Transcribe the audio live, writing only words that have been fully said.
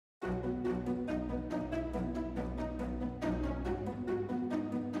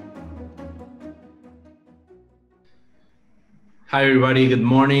Hi, everybody. Good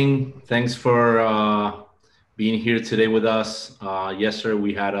morning. Thanks for being here today with us. Yesterday,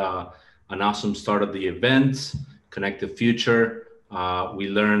 we had an awesome start of the event, Connect the Future. We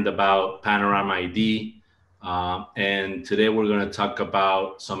learned about Panorama ID. And today, we're going to talk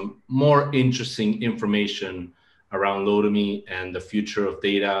about some more interesting information around Lotame and the future of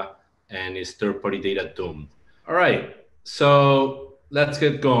data and is third-party data doomed? All right. So let's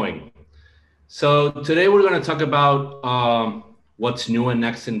get going. So today we're going to talk about what's new and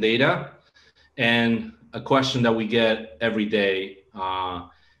next in data, and a question that we get every day. I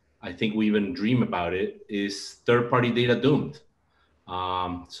think we even dream about it. Is third-party data doomed?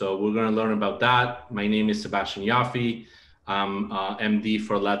 So we're going to learn about that. My name is Sebastian Yaffe. I'm MD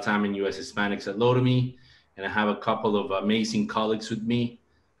for Lotame and US Hispanics at Lotame, and I have a couple of amazing colleagues with me.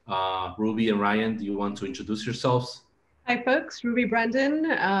 Ruby and Ryan, do you want to introduce yourselves? Hi, folks. Ruby Brendan,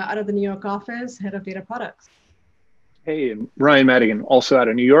 out of the New York office, head of data products. Hey, I'm Ryan Madigan, also out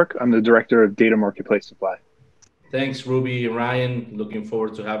of New York. I'm the director of data marketplace supply. Thanks, Ruby and Ryan. Looking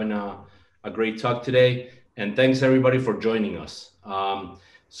forward to having a great talk today. And thanks, everybody, for joining us.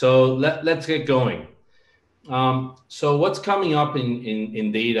 So let's get going. So what's coming up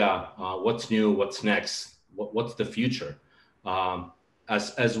in data? What's new? What's next? What's the future?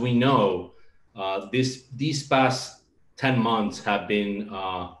 As we know, these past 10 months have been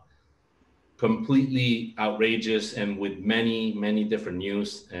completely outrageous and with many different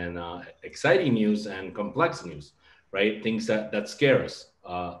news and exciting news and complex news, right? Things that scare us,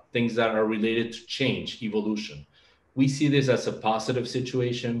 things that are related to change, evolution. We see this as a positive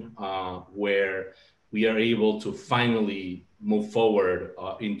situation where we are able to finally move forward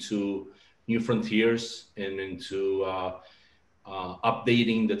into new frontiers and into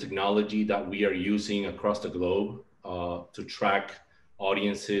updating the technology that we are using across the globe to track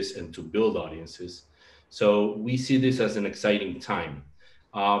audiences and to build audiences. So we see this as an exciting time.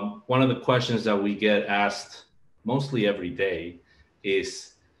 One of the questions that we get asked mostly every day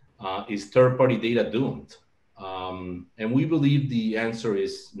is third-party data doomed? And we believe the answer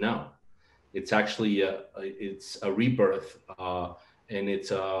is no. It's actually it's a rebirth, and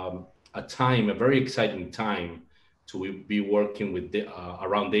it's a time, a very exciting time to be working with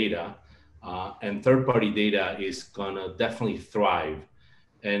around data, and third-party data is gonna definitely thrive.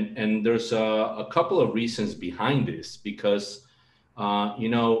 And there's a couple of reasons behind this because you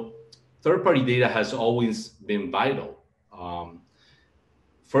know, third-party data has always been vital. Um,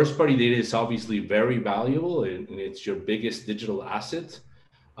 First-party data is obviously very valuable and it's your biggest digital asset.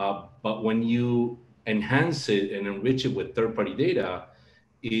 But when you enhance it and enrich it with third-party data,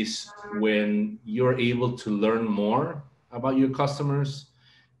 is when you're able to learn more about your customers.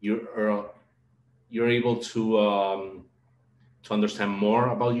 You're you're able to understand more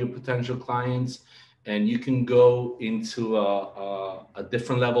about your potential clients, and you can go into a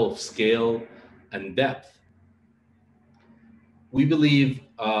different level of scale and depth. We believe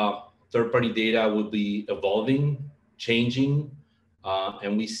third-party data will be evolving, changing,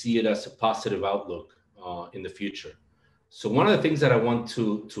 and we see it as a positive outlook in the future. So one of the things that I want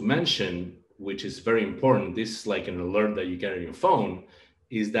to mention, which is very important, this is like an alert that you get on your phone,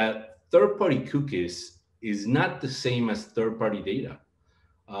 is that third-party cookies is not the same as third-party data.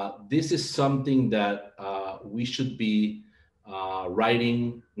 This is something that we should be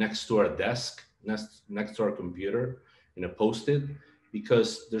writing next to our desk, next to our computer in a post-it,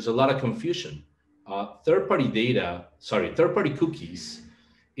 because there's a lot of confusion. Third-party cookies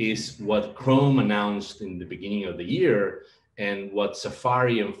is what Chrome announced in the beginning of the year, and what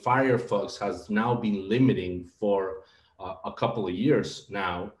Safari and Firefox has now been limiting for a couple of years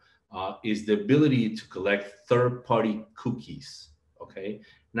now, is the ability to collect third-party cookies. Okay,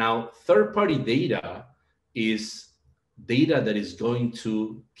 now third-party data is data that is going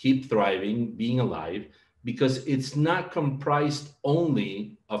to keep thriving, being alive, because it's not comprised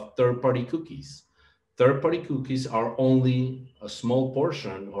only of third-party cookies. Third-party cookies are only a small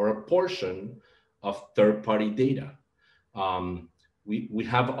portion or a portion of third-party data. We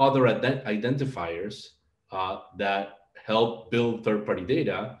have other identifiers that help build third-party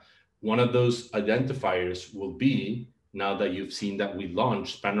data. One of those identifiers will be, now that you've seen that we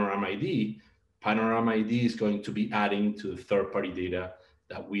launched Panorama ID, Panorama ID is going to be adding to the third-party data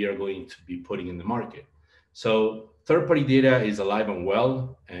that we are going to be putting in the market. So third-party data is alive and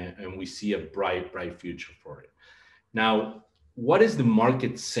well, and we see a bright future for it. Now, what is the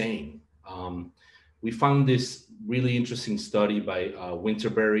market saying? We found this really interesting study by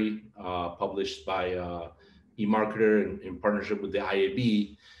Winterberry, published by eMarketer in partnership with the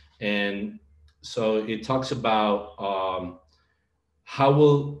IAB. And so it talks about how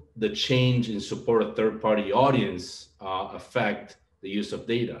will the change in support of third-party audience affect the use of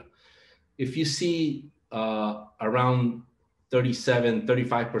data? If you see around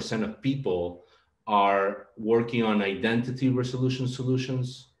 35% of people are working on identity resolution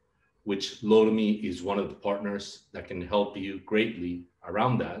solutions, which Lotame is one of the partners that can help you greatly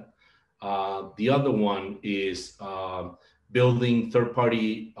around that. The other one is building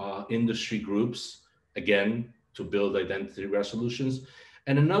third-party industry groups, again, to build identity resolutions.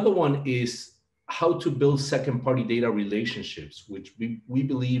 And another one is how to build second-party data relationships, which we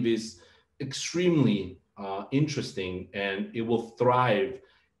believe is extremely interesting, and it will thrive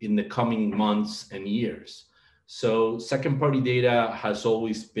in the coming months and years. So second-party data has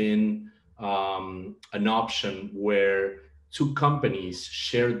always been an option where two companies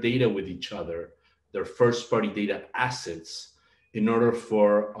share data with each other, their first-party data assets, in order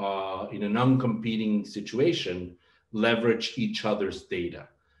for, in a non-competing situation, leverage each other's data.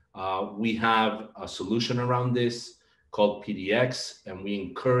 We have a solution around this called PDX, and we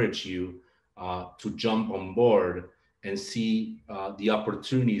encourage you to jump on board and see the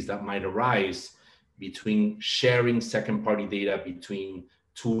opportunities that might arise between sharing second-party data between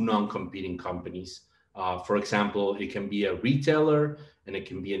two non-competing companies. For example, it can be a retailer and it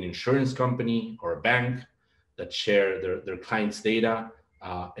can be an insurance company or a bank that share their clients' data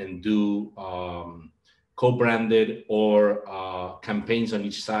and do co-branded or campaigns on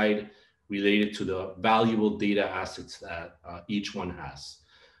each side related to the valuable data assets that each one has.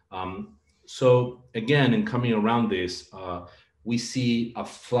 So again, in coming around this, we see a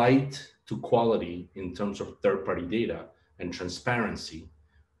flight to quality in terms of third-party data and transparency.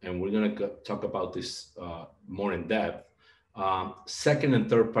 And we're going to talk about this more in depth. Second and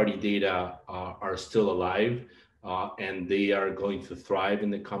third-party data are still alive, and they are going to thrive in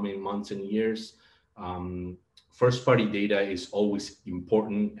the coming months and years. First-party data is always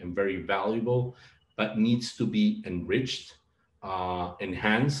important and very valuable, but needs to be enriched,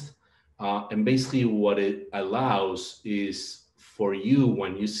 enhanced. And basically what it allows is for you,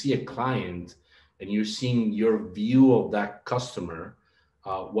 when you see a client and you're seeing your view of that customer,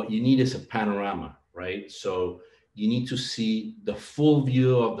 what you need is a panorama, right? So you need to see the full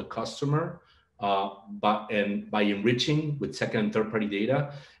view of the customer, by enriching with second and third party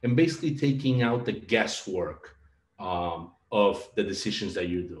data and basically taking out the guesswork of the decisions that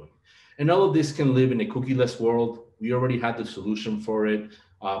you're doing. And all of this can live in a cookieless world. We already had the solution for it,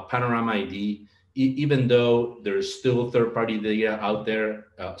 Panorama ID. Even though there's still third-party data out there,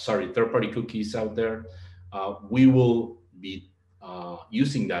 third-party cookies out there, we will be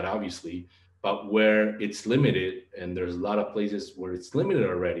using that obviously, but where it's limited, and there's a lot of places where it's limited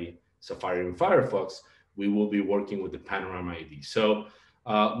already, Safari and Firefox, we will be working with the Panorama ID. So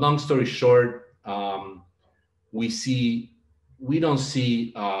long story short, we don't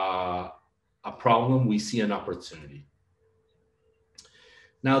see a problem, we see an opportunity.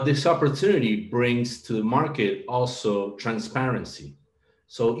 Now, this opportunity brings to the market also transparency.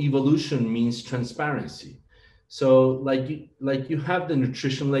 So evolution means transparency. So like you have the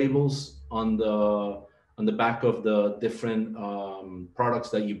nutrition labels on the back of the different products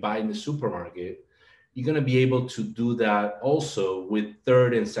that you buy in the supermarket, you're going to be able to do that also with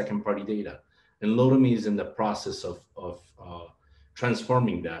third and second party data. And Lotame is in the process of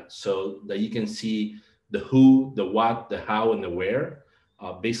transforming that so that you can see the who, the what, the how, and the where.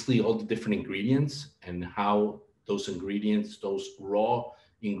 Basically all the different ingredients and how those ingredients, those raw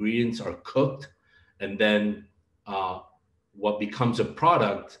ingredients are cooked. And then what becomes a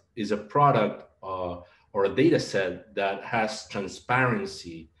product is a product or a data set that has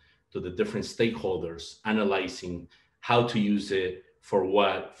transparency to the different stakeholders, analyzing how to use it for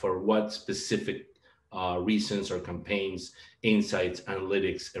what specific reasons or campaigns, insights,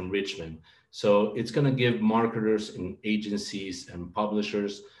 analytics, enrichment. So it's going to give marketers and agencies and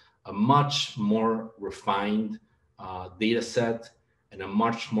publishers a much more refined data set and a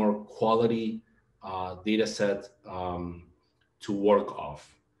much more quality data set to work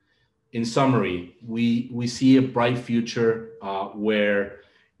off. In summary, we see a bright future where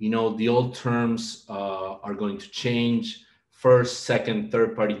the old terms are going to change. First, second,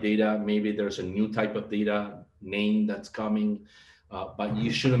 third party data. Maybe there's a new type of data name that's coming. But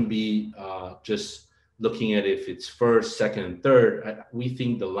you shouldn't be just looking at if it's first, second, and third. We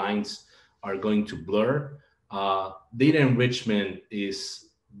think the lines are going to blur. Data enrichment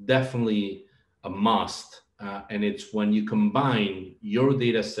is definitely a must. And it's when you combine your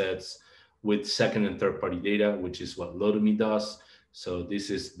data sets with second and third party data, which is what Lotame does. So this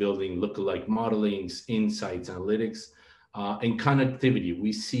is building lookalike modelings, insights, analytics, and connectivity.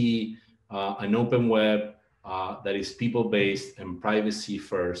 We see an open web that is people-based and privacy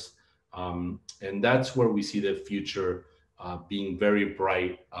first. And that's where we see the future being very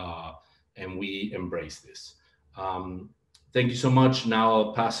bright, and we embrace this. Thank you so much. Now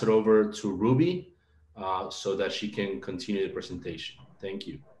I'll pass it over to Ruby so that she can continue the presentation. Thank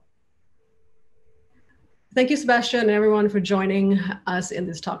you. Thank you, Sebastian, and everyone for joining us in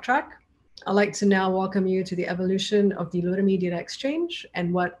this talk track. I'd like to now welcome you to the evolution of the Lotame Data Exchange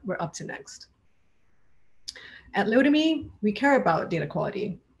and what we're up to next. At Lotame, we care about data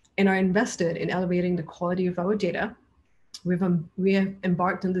quality and are invested in elevating the quality of our data. We have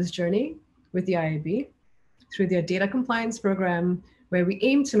embarked on this journey with the IAB through their data compliance program, where we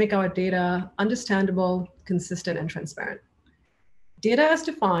aim to make our data understandable, consistent, and transparent. Data as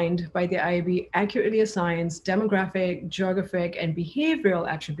defined by the IAB accurately assigns demographic, geographic, and behavioral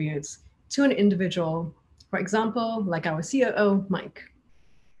attributes to an individual, for example, like our COO, Mike.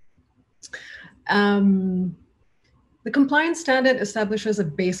 The compliance standard establishes a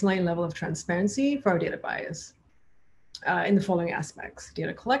baseline level of transparency for our data buyers in the following aspects: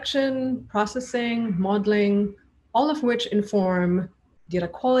 data collection, processing, modeling, all of which inform data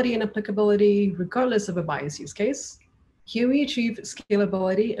quality and applicability regardless of a buyer's use case. Here we achieve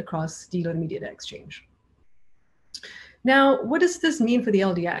scalability across the Lotame Data Exchange. Now, what does this mean for the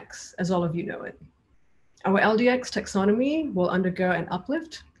LDX, as all of you know it? Our LDX taxonomy will undergo an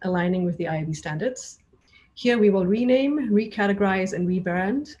uplift, aligning with the IAB standards. Here we will rename, recategorize, and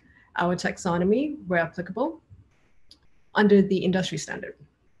rebrand our taxonomy where applicable under the industry standard,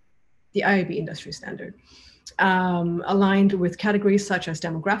 the IAB industry standard, aligned with categories such as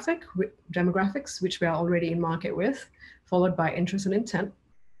demographics, which we are already in market with, followed by interest and intent.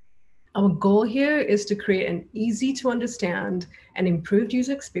 Our goal here is to create an easy to understand and improved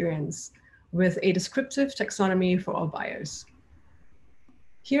user experience with a descriptive taxonomy for all buyers.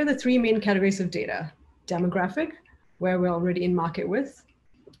 Here are the three main categories of data. Demographic, where we're already in market with.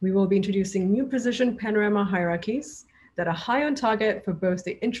 We will be introducing new precision panorama hierarchies that are high on target for both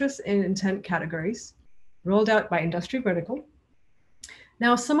the interest and intent categories, rolled out by industry vertical.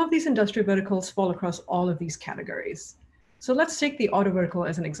 Now, some of these industry verticals fall across all of these categories. So let's take the auto vertical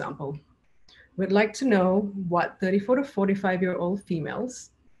as an example. We'd like to know what 34 to 45-year-old females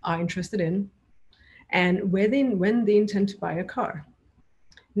are interested in and when they intend to buy a car.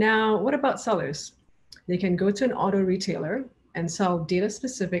 Now, what about sellers? They can go to an auto retailer and sell data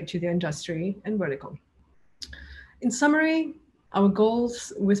specific to their industry and vertical. In summary, our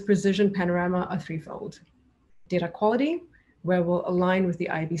goals with Precision Panorama are threefold. Data quality, where we'll align with the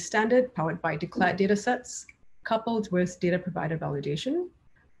IAB standard powered by declared data sets, coupled with data provider validation.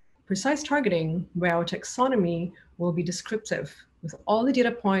 Precise targeting, where our taxonomy will be descriptive with all the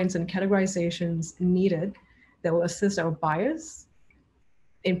data points and categorizations needed that will assist our buyers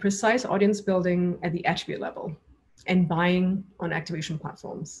in precise audience building at the attribute level and buying on activation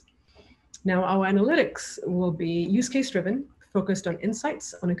platforms. Now, our analytics will be use case driven, focused on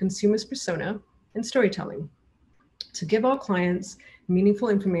insights on a consumer's persona and storytelling to give our clients meaningful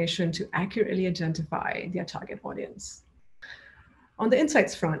information to accurately identify their target audience. On the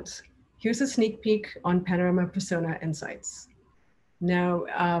insights front, here's a sneak peek on Panorama Persona Insights. Now,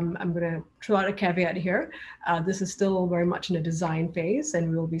 I'm going to throw out a caveat here. This is still very much in a design phase, and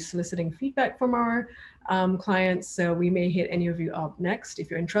we will be soliciting feedback from our clients. So we may hit any of you up next. If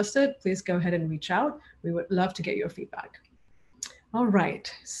you're interested, please go ahead and reach out. We would love to get your feedback. All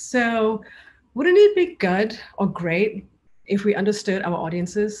right. So wouldn't it be good or great if we understood our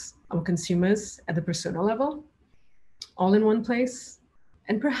audiences, our consumers at the persona level, all in one place,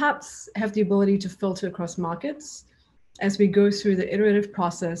 and perhaps have the ability to filter across markets as we go through the iterative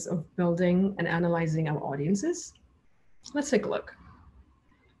process of building and analyzing our audiences? Let's take a look.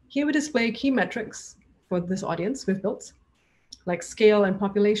 Here we display key metrics for this audience we've built, like scale and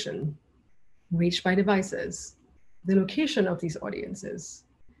population, reach by devices, the location of these audiences,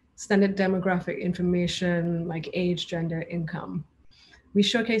 standard demographic information like age, gender, income. We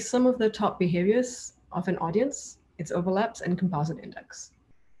showcase some of the top behaviors of an audience, its overlaps, and composite index.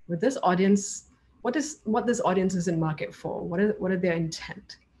 With this audience, what this audience is in market for? What are their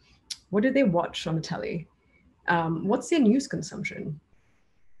intent? What do they watch on the telly? What's their news consumption?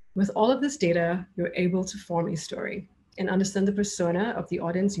 With all of this data, you're able to form a story and understand the persona of the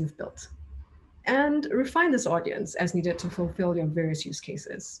audience you've built, and refine this audience as needed to fulfill your various use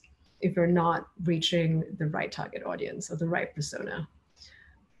cases if you're not reaching the right target audience or the right persona.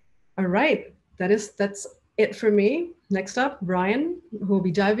 All right, that's it for me. Next up, Brian, who will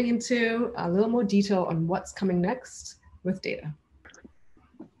be diving into a little more detail on what's coming next with data.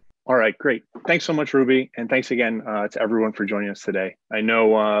 All right, great. Thanks so much, Ruby. And thanks again to everyone for joining us today. I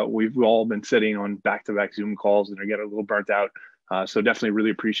know we've all been sitting on back-to-back Zoom calls and are getting a little burnt out. So definitely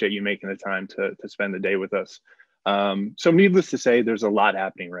really appreciate you making the time to spend the day with us. So needless to say, there's a lot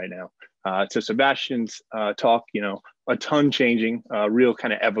happening right now. To Sebastian's talk, a ton changing, real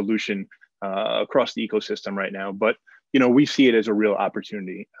kind of evolution across the ecosystem right now. But, we see it as a real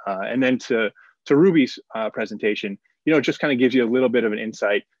opportunity. And then to Ruby's presentation, it just kind of gives you a little bit of an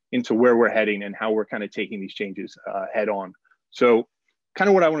insight into where we're heading and how we're kind of taking these changes head on. So kind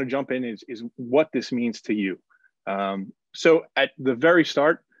of what I want to jump in is what this means to you. So at the very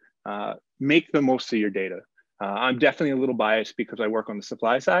start, make the most of your data. I'm definitely a little biased because I work on the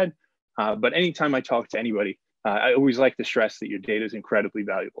supply side, but anytime I talk to anybody, I always like to stress that your data is incredibly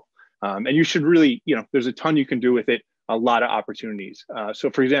valuable. And you should really, there's a ton you can do with it, a lot of opportunities. So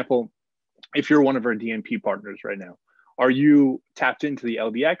for example, if you're one of our DNP partners right now, are you tapped into the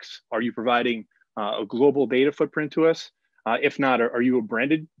LDX? Are you providing a global data footprint to us? If not, are you a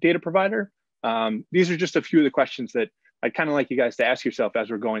branded data provider? These are just a few of the questions that I'd kind of like you guys to ask yourself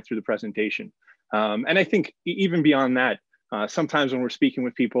as we're going through the presentation. And I think even beyond that, sometimes when we're speaking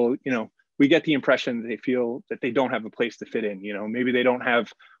with people, we get the impression that they feel that they don't have a place to fit in. Maybe they don't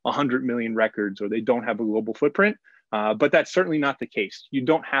have 100 million records or they don't have a global footprint, but that's certainly not the case. You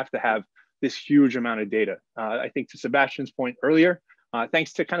don't have to have this huge amount of data. I think to Sebastian's point earlier,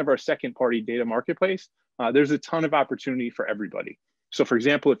 thanks to kind of our second party data marketplace, there's a ton of opportunity for everybody. So for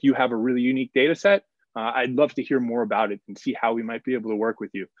example, if you have a really unique data set, I'd love to hear more about it and see how we might be able to work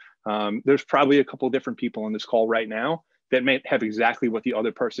with you. There's probably a couple different people on this call right now that may have exactly what the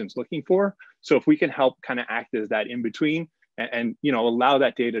other person's looking for. So if we can help kind of act as that in between and allow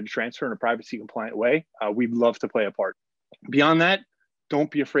that data to transfer in a privacy compliant way, we'd love to play a part. Beyond that, don't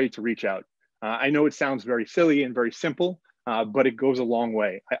be afraid to reach out. I know it sounds very silly and very simple, but it goes a long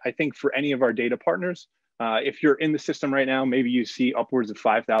way. I think for any of our data partners, if you're in the system right now, maybe you see upwards of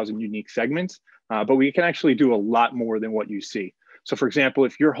 5,000 unique segments, but we can actually do a lot more than what you see. So for example,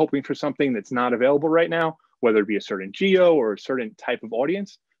 if you're hoping for something that's not available right now, whether it be a certain geo or a certain type of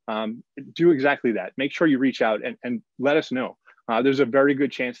audience, do exactly that. Make sure you reach out and let us know. There's a very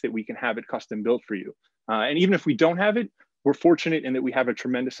good chance that we can have it custom built for you. And even if we don't have it, we're fortunate in that we have a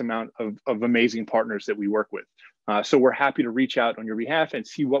tremendous amount of amazing partners that we work with. So we're happy to reach out on your behalf and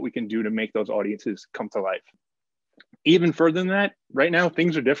see what we can do to make those audiences come to life. Even further than that, right now,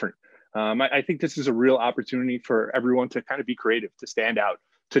 things are different. I think this is a real opportunity for everyone to kind of be creative, to stand out,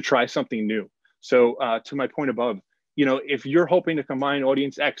 to try something new. So to my point above, if you're hoping to combine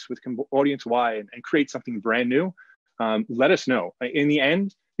audience X with audience Y and create something brand new, let us know. In the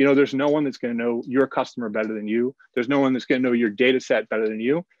end, there's no one that's going to know your customer better than you. There's no one that's going to know your data set better than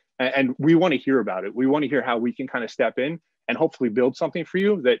you. And we want to hear about it. We want to hear how we can kind of step in and hopefully build something for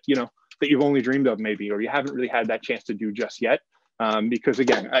you that, that you've only dreamed of maybe, or you haven't really had that chance to do just yet. Because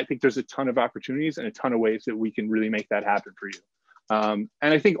again, I think there's a ton of opportunities and a ton of ways that we can really make that happen for you.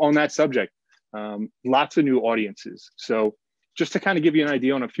 And I think on that subject, lots of new audiences. So just to kind of give you an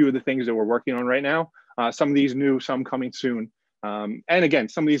idea on a few of the things that we're working on right now, some of these new, some coming soon. And again,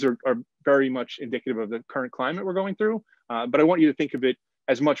 some of these are very much indicative of the current climate we're going through. But I want you to think of it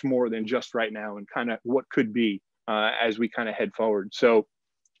as much more than just right now and kind of what could be as we kind of head forward. So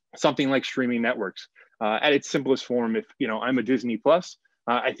something like streaming networks at its simplest form, if I'm a Disney Plus,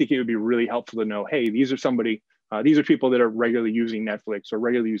 I think it would be really helpful to know, hey, these are people that are regularly using Netflix or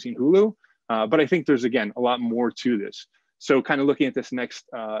regularly using Hulu. But I think there's, again, a lot more to this. So kind of looking at this next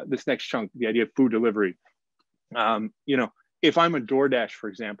chunk, the idea of food delivery. If I'm a DoorDash, for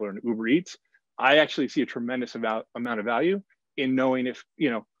example, or an Uber Eats, I actually see a tremendous amount of value in knowing if,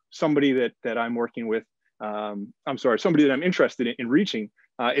 somebody that I'm working with, somebody that I'm interested in reaching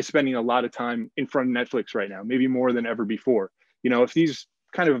is spending a lot of time in front of Netflix right now, maybe more than ever before. If these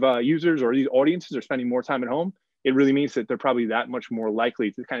kind of users or these audiences are spending more time at home, it really means that they're probably that much more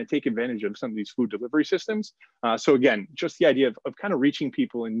likely to kind of take advantage of some of these food delivery systems. So again, just the idea of kind of reaching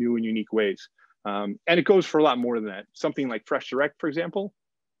people in new and unique ways. And it goes for a lot more than that. Something like Fresh Direct, for example,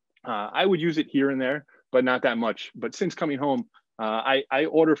 I would use it here and there, but not that much. But since coming home, I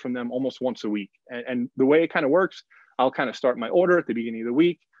order from them almost once a week. And the way it kind of works, I'll kind of start my order at the beginning of the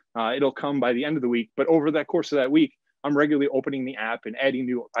week. It'll come by the end of the week. But over that course of that week, I'm regularly opening the app and adding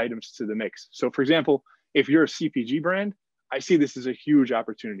new items to the mix. So for example, if you're a CPG brand, I see this as a huge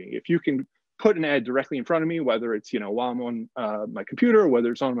opportunity. If you can put an ad directly in front of me, whether it's while I'm on my computer, or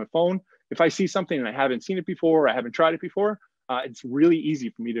whether it's on my phone, if I see something and I haven't seen it before, or I haven't tried it before, it's really easy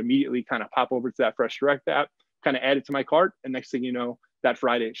for me to immediately kind of pop over to that Fresh Direct app, kind of add it to my cart, and next thing you know, that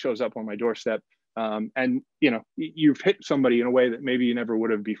Friday it shows up on my doorstep. And you've hit somebody in a way that maybe you never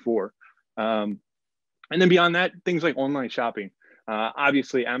would have before. And then beyond that, things like online shopping.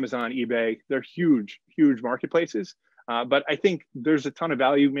 Obviously, Amazon, eBay, they're huge, huge marketplaces. But I think there's a ton of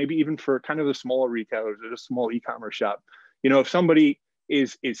value, maybe even for kind of the smaller retailers or the small e-commerce shop. If somebody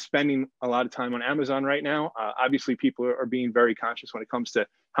is spending a lot of time on Amazon right now, obviously people are being very conscious when it comes to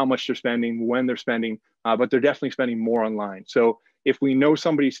how much they're spending, when they're spending, but they're definitely spending more online. So if we know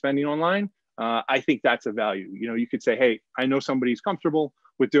somebody's spending online, I think that's a value. You could say, hey, I know somebody's comfortable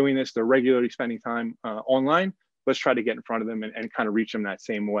with doing this. They're regularly spending time online. Let's try to get in front of them and kind of reach them that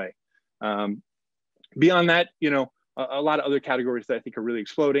same way. Beyond that, a lot of other categories that I think are really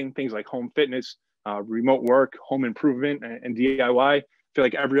exploding, things like home fitness, remote work, home improvement, and DIY. I feel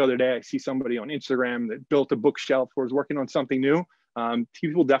like every other day I see somebody on Instagram that built a bookshelf or is working on something new.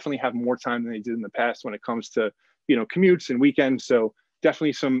 People definitely have more time than they did in the past when it comes to, commutes and weekends. So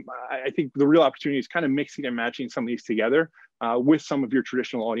definitely I think the real opportunity is kind of mixing and matching some of these together with some of your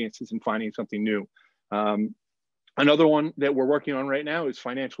traditional audiences and finding something new. Another one that we're working on right now is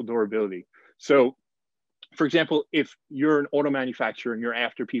financial durability. So for example, if you're an auto manufacturer and you're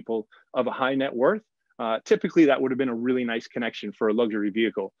after people of a high net worth, typically that would have been a really nice connection for a luxury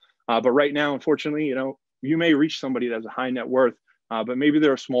vehicle. But right now, unfortunately, you may reach somebody that has a high net worth, but maybe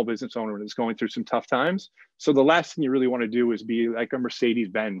they're a small business owner that's going through some tough times. So the last thing you really want to do is be like a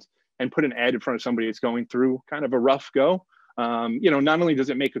Mercedes-Benz and put an ad in front of somebody that's going through kind of a rough go. Not only does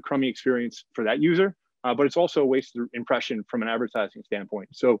it make a crummy experience for that user, but it's also a wasted impression from an advertising standpoint.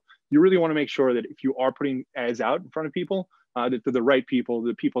 So you really want to make sure that if you are putting ads out in front of people, that they're the right people,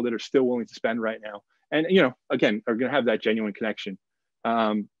 the people that are still willing to spend right now. And, again, are going to have that genuine connection.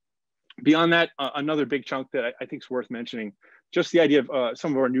 Beyond that, another big chunk that I think is worth mentioning, just the idea of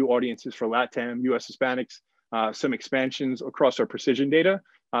some of our new audiences for Latam, US Hispanics, some expansions across our precision data.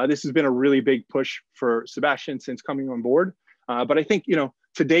 This has been a really big push for Sebastian since coming on board. But I think,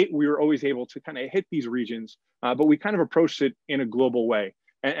 to date, we were always able to kind of hit these regions, but we kind of approached it in a global way.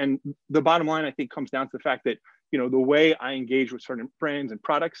 And the bottom line, I think, comes down to the fact that, the way I engage with certain brands and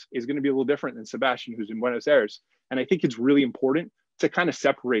products is going to be a little different than Sebastian, who's in Buenos Aires. And I think it's really important to kind of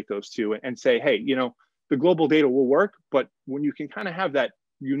separate those two and say, hey, the global data will work, but when you can kind of have that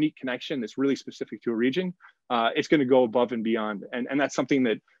unique connection that's really specific to a region, it's going to go above and beyond. And that's something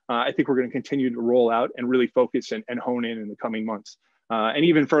that I think we're going to continue to roll out and really focus and hone in the coming months. And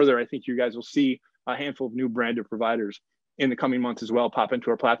even further, I think you guys will see a handful of new branded providers in the coming months as well pop into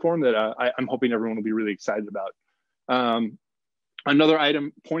our platform that I'm hoping everyone will be really excited about. Another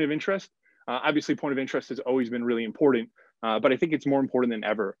item, point of interest. Obviously, point of interest has always been really important, but I think it's more important than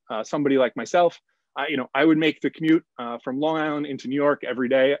ever. Somebody like myself, I would make the commute from Long Island into New York every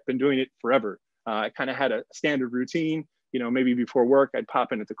day. I've been doing it forever. I kind of had a standard routine. Maybe before work, I'd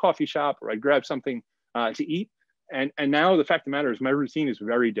pop in at the coffee shop or I'd grab something to eat. And now the fact of the matter is my routine is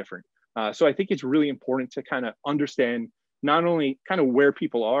very different. So I think it's really important to kind of understand not only kind of where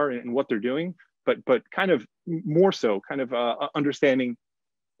people are and what they're doing, but kind of more so kind of understanding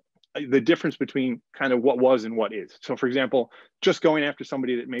the difference between kind of what was and what is. So for example, just going after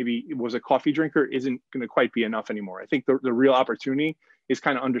somebody that maybe was a coffee drinker isn't going to quite be enough anymore. I think the real opportunity is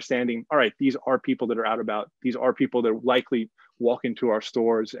kind of understanding, all right, these are people that are out about, these are people that likely walk into our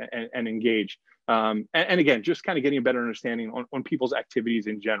stores and engage. And again, just kind of getting a better understanding on people's activities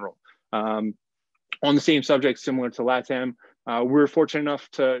in general. On the same subject, similar to LATAM, we're fortunate enough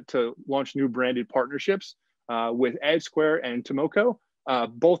to launch new branded partnerships with AdSquare and Tomoko,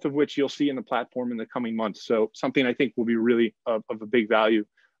 both of which you'll see in the platform in the coming months. So something I think will be really of a big value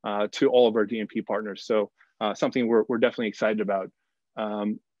to all of our DMP partners. So something we're definitely excited about.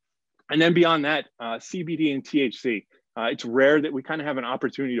 And then beyond that, CBD and THC. It's rare that we kind of have an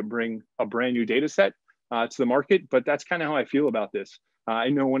opportunity to bring a brand new data set to the market, but that's kind of how I feel about this. I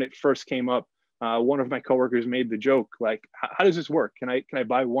know when it first came up, one of my coworkers made the joke, like, how does this work? Can I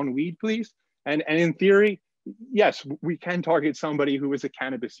buy one weed, please? And in theory, yes, we can target somebody who is a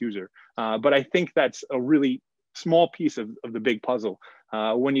cannabis user. But I think that's a really small piece of the big puzzle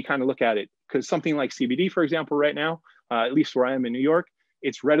when you kind of look at it. Because something like CBD, for example, right now, at least where I am in New York,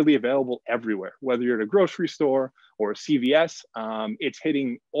 it's readily available everywhere, whether you're at a grocery store or a CVS. It's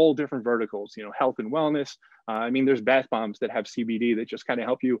hitting all different verticals, health and wellness. I mean, there's bath bombs that have CBD that just kind of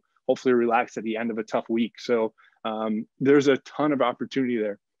help you hopefully relax at the end of a tough week. So there's a ton of opportunity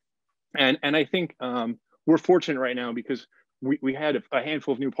there. And I think we're fortunate right now because we had a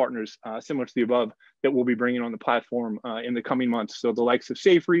handful of new partners similar to the above that we'll be bringing on the platform in the coming months. So the likes of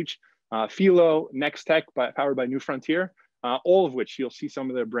SafeReach, Philo, Next Tech, powered by New Frontier. all of which you'll see some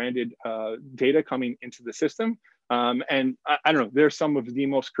of the branded data coming into the system. And I don't know, they're some of the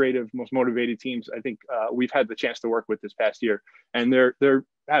most creative, most motivated teams I think we've had the chance to work with this past year, and they're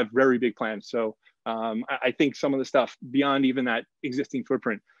have very big plans. So I think some of the stuff beyond even that existing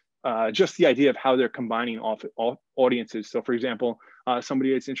footprint, just the idea of how they're combining off audiences. So for example,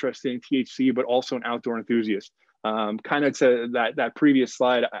 somebody that's interested in THC, but also an outdoor enthusiast. Kind of to that previous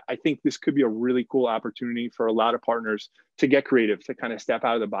slide, I think this could be a really cool opportunity for a lot of partners to get creative, to kind of step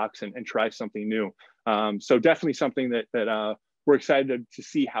out of the box and try something new. So definitely something that we're excited to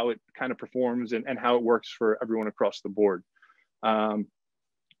see how it kind of performs and how it works for everyone across the board.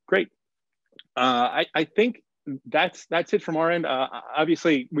 Great. I think that's it from our end.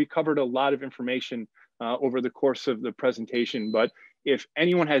 Obviously, we covered a lot of information over the course of the presentation, but if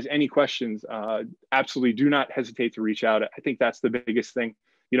anyone has any questions, absolutely do not hesitate to reach out. I think that's the biggest thing.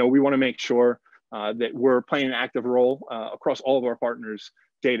 You know, we want to make sure that we're playing an active role across all of our partners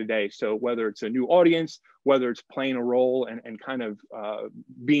day to day. So whether it's a new audience, whether it's playing a role and kind of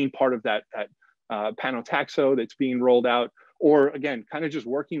being part of that panel taxo that's being rolled out, or again, kind of just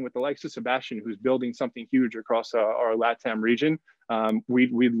working with the likes of Sebastian, who's building something huge across our LATAM region,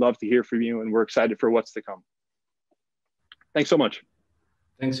 we'd love to hear from you, and we're excited for what's to come. Thanks so much.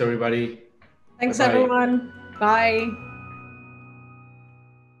 Thanks, everybody. Thanks, Bye-bye. everyone. Bye.